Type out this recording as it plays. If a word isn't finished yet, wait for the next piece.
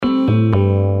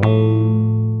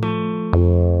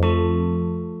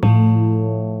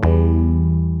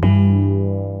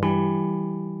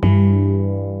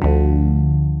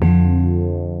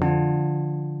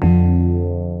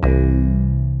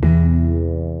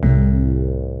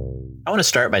I want to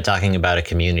start by talking about a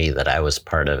community that I was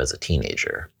part of as a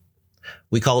teenager.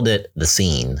 We called it The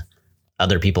Scene.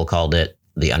 Other people called it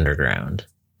The Underground.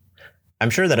 I'm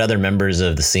sure that other members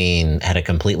of The Scene had a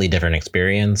completely different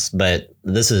experience, but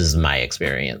this is my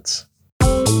experience.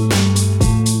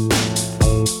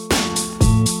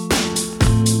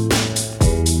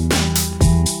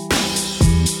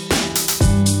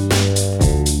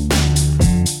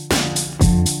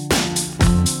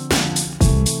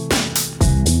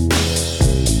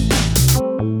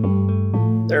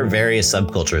 There are various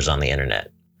subcultures on the internet,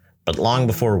 but long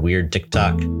before weird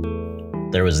TikTok,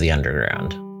 there was the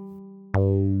underground.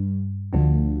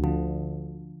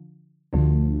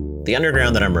 The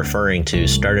underground that I'm referring to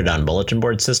started on bulletin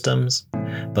board systems,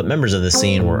 but members of the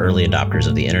scene were early adopters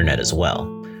of the internet as well.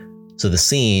 So the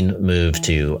scene moved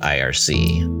to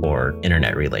IRC, or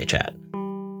Internet Relay Chat.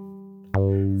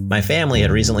 My family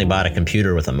had recently bought a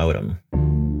computer with a modem.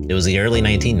 It was the early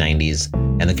 1990s,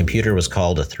 and the computer was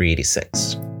called a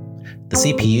 386. The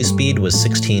CPU speed was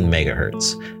 16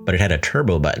 megahertz, but it had a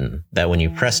turbo button that when you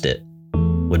pressed it,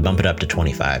 would bump it up to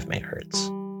 25 megahertz.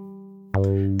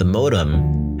 The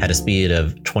modem had a speed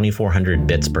of 2400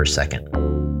 bits per second.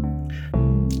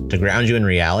 To ground you in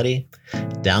reality,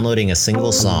 downloading a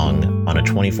single song on a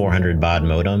 2400 baud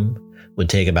modem would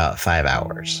take about 5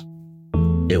 hours.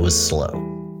 It was slow.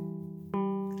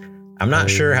 I'm not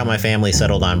sure how my family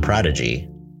settled on Prodigy,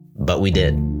 but we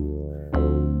did.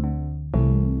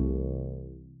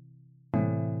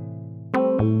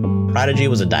 Prodigy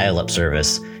was a dial-up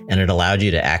service, and it allowed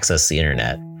you to access the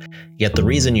internet. Yet the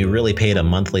reason you really paid a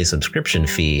monthly subscription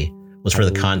fee was for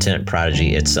the content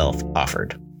Prodigy itself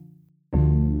offered.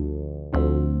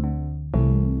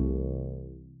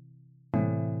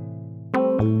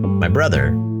 My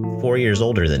brother, 4 years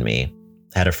older than me,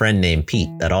 had a friend named Pete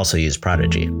that also used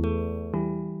Prodigy.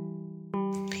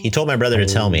 He told my brother to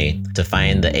tell me to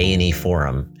find the A&E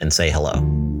forum and say hello.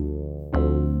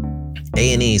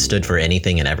 A&E stood for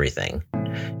anything and everything.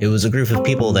 It was a group of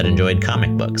people that enjoyed comic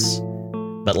books,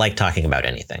 but liked talking about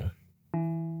anything.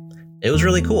 It was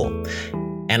really cool.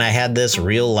 And I had this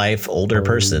real-life older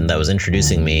person that was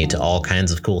introducing me to all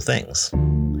kinds of cool things.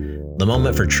 The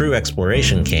moment for true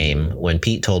exploration came when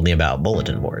Pete told me about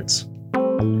bulletin boards.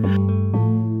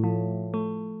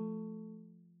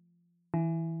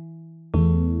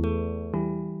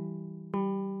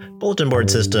 Bulletin board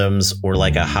systems were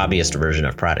like a hobbyist version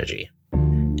of Prodigy.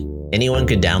 Anyone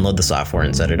could download the software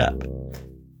and set it up.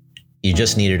 You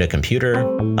just needed a computer,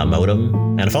 a modem,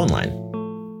 and a phone line.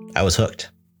 I was hooked.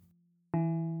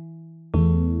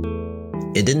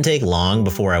 It didn't take long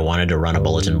before I wanted to run a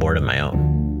bulletin board of my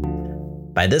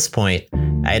own. By this point,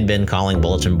 I had been calling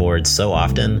bulletin boards so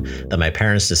often that my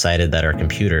parents decided that our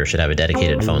computer should have a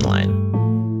dedicated phone line.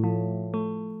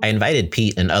 I invited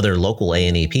Pete and other local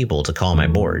A&E people to call my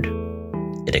board.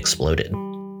 It exploded.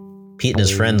 Pete and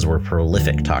his friends were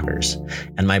prolific talkers,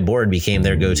 and my board became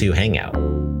their go-to hangout.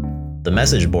 The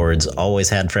message boards always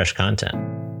had fresh content.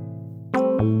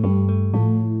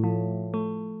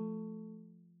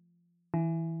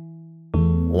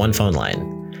 One phone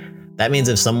line. That means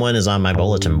if someone is on my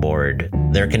bulletin board,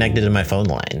 they're connected to my phone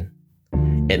line.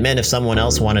 It meant if someone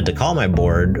else wanted to call my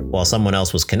board while someone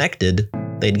else was connected,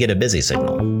 they'd get a busy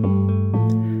signal.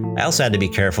 I also had to be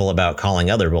careful about calling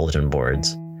other bulletin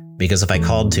boards, because if I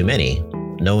called too many,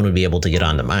 no one would be able to get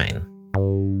onto mine.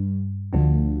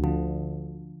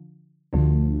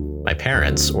 My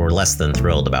parents were less than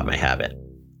thrilled about my habit.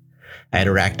 I had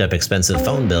racked up expensive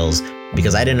phone bills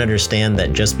because I didn't understand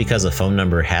that just because a phone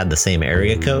number had the same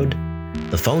area code,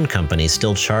 the phone company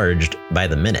still charged by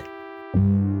the minute.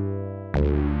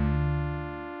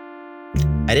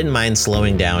 I didn't mind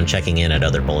slowing down checking in at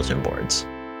other bulletin boards.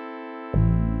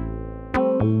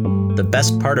 The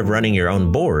best part of running your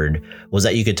own board was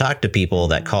that you could talk to people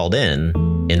that called in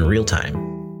real time.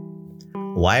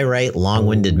 Why write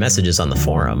long-winded messages on the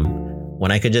forum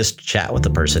when I could just chat with the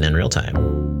person in real time?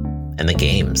 And the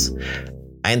games.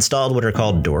 I installed what are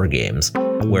called door games,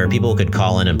 where people could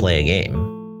call in and play a game.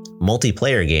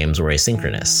 Multiplayer games were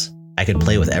asynchronous. I could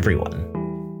play with everyone.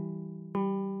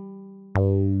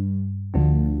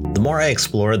 The more I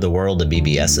explored the world of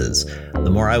BBSs, the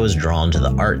more I was drawn to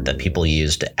the art that people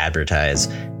used to advertise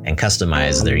and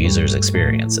customize their users'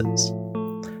 experiences.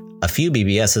 A few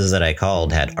BBSs that I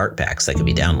called had art packs that could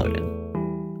be downloaded.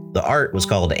 The art was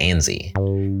called ANSI,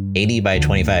 80 by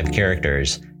 25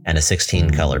 characters and a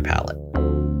 16 color palette.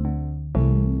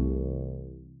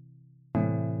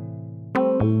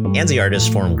 ANSI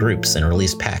artists formed groups and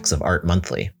released packs of art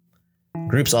monthly.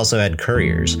 Groups also had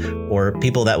couriers, or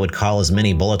people that would call as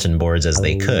many bulletin boards as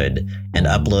they could and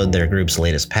upload their group's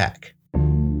latest pack.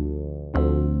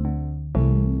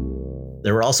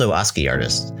 There were also ASCII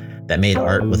artists that made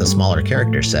art with a smaller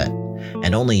character set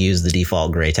and only used the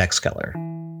default gray text color.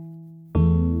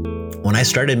 When I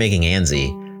started making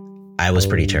ANSI, I was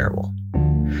pretty terrible.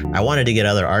 I wanted to get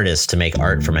other artists to make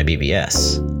art for my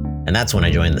BBS, and that's when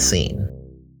I joined the scene.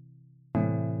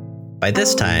 By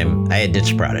this time, I had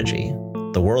ditched Prodigy.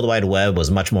 The World Wide Web was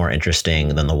much more interesting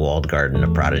than the walled garden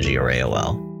of Prodigy or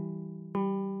AOL.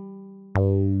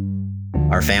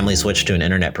 Our family switched to an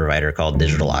internet provider called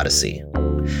Digital Odyssey.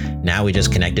 Now we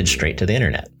just connected straight to the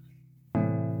internet.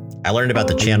 I learned about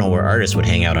the channel where artists would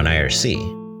hang out on IRC.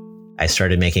 I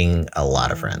started making a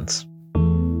lot of friends.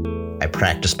 I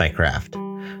practiced my craft,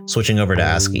 switching over to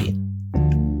ASCII.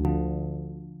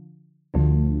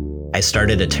 I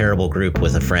started a terrible group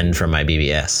with a friend from my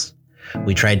BBS.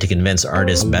 We tried to convince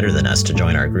artists better than us to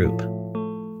join our group.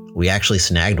 We actually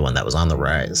snagged one that was on the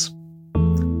rise.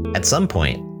 At some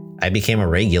point, I became a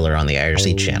regular on the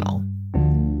IRC channel.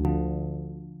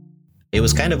 It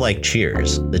was kind of like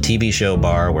Cheers, the TV show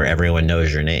bar where everyone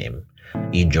knows your name.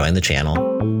 You'd join the channel,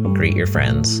 greet your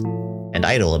friends, and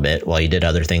idle a bit while you did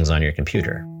other things on your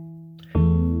computer.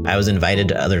 I was invited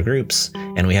to other groups,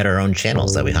 and we had our own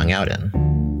channels that we hung out in.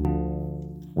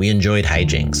 We enjoyed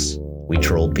hijinks. We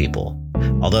trolled people,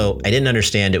 although I didn't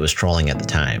understand it was trolling at the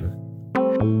time.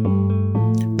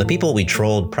 The people we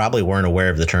trolled probably weren't aware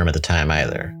of the term at the time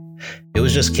either. It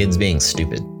was just kids being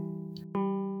stupid.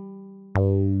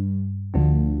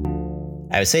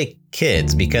 I would say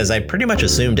kids because I pretty much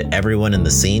assumed everyone in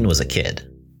the scene was a kid.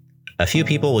 A few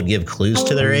people would give clues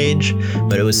to their age,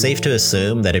 but it was safe to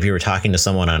assume that if you were talking to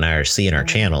someone on IRC in our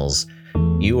channels,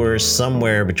 you were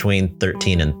somewhere between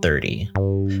 13 and 30.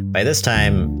 By this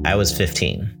time, I was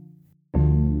 15.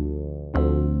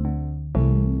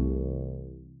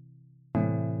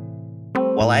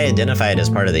 While I identified as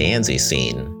part of the ANSI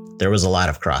scene, there was a lot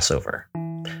of crossover.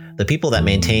 The people that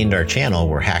maintained our channel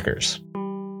were hackers.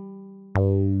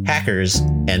 Hackers,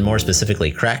 and more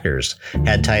specifically crackers,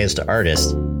 had ties to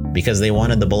artists because they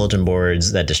wanted the bulletin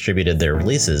boards that distributed their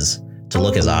releases to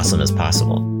look as awesome as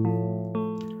possible.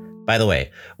 By the way,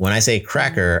 when I say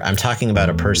cracker, I'm talking about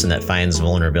a person that finds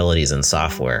vulnerabilities in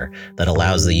software that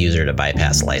allows the user to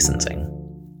bypass licensing.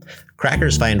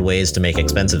 Crackers find ways to make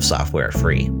expensive software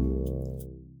free.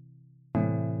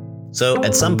 So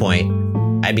at some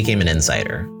point, I became an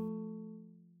insider.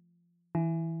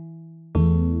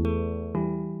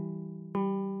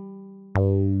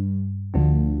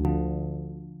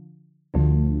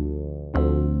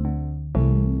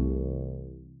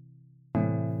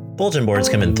 Bulletin boards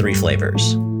come in 3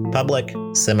 flavors: public,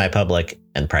 semi-public,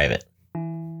 and private.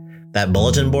 That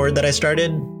bulletin board that I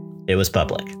started, it was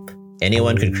public.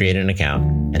 Anyone could create an account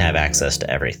and have access to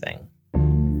everything.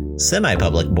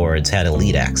 Semi-public boards had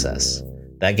elite access.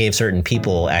 That gave certain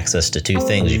people access to 2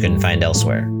 things you couldn't find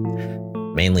elsewhere,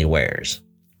 mainly wares.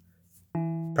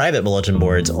 Private bulletin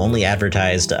boards only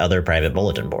advertised to other private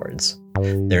bulletin boards.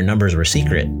 Their numbers were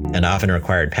secret and often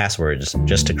required passwords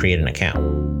just to create an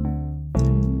account.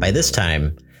 By this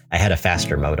time, I had a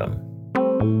faster modem.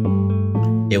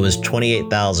 It was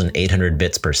 28,800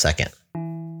 bits per second.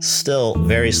 Still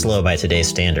very slow by today's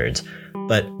standards,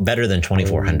 but better than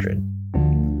 2400.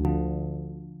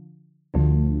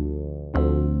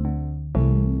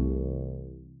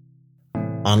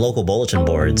 On local bulletin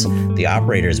boards, the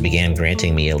operators began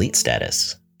granting me elite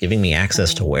status, giving me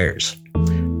access to wares.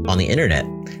 On the internet,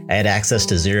 I had access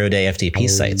to zero-day FTP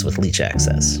sites with leech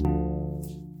access.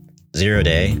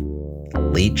 Zero-day?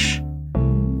 Leech?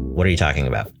 What are you talking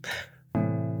about?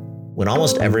 When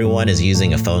almost everyone is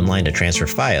using a phone line to transfer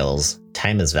files,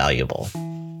 time is valuable.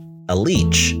 A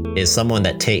leech is someone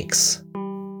that takes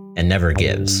and never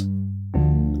gives.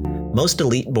 Most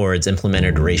elite boards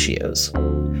implemented ratios.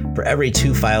 For every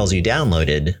 2 files you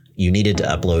downloaded, you needed to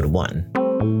upload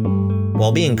 1.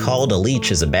 While being called a leech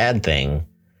is a bad thing,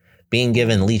 being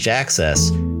given leech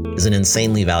access is an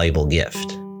insanely valuable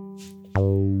gift.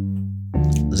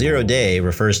 Zero day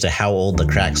refers to how old the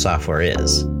cracked software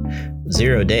is.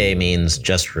 0 day means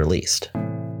just released.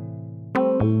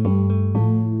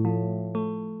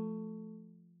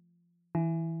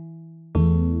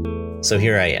 So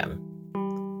here I am,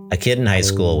 a kid in high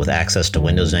school with access to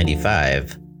Windows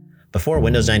 95 before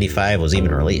Windows 95 was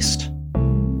even released.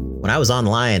 When I was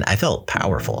online, I felt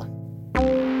powerful.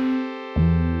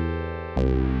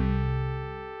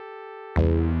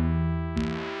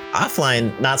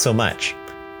 Offline, not so much.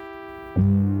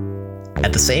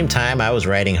 At the same time I was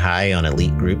riding high on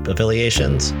elite group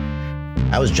affiliations,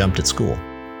 I was jumped at school.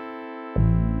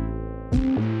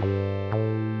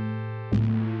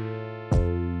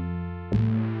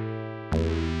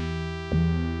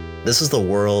 This is the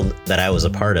world that I was a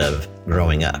part of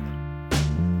growing up.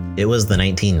 It was the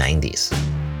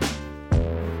 1990s.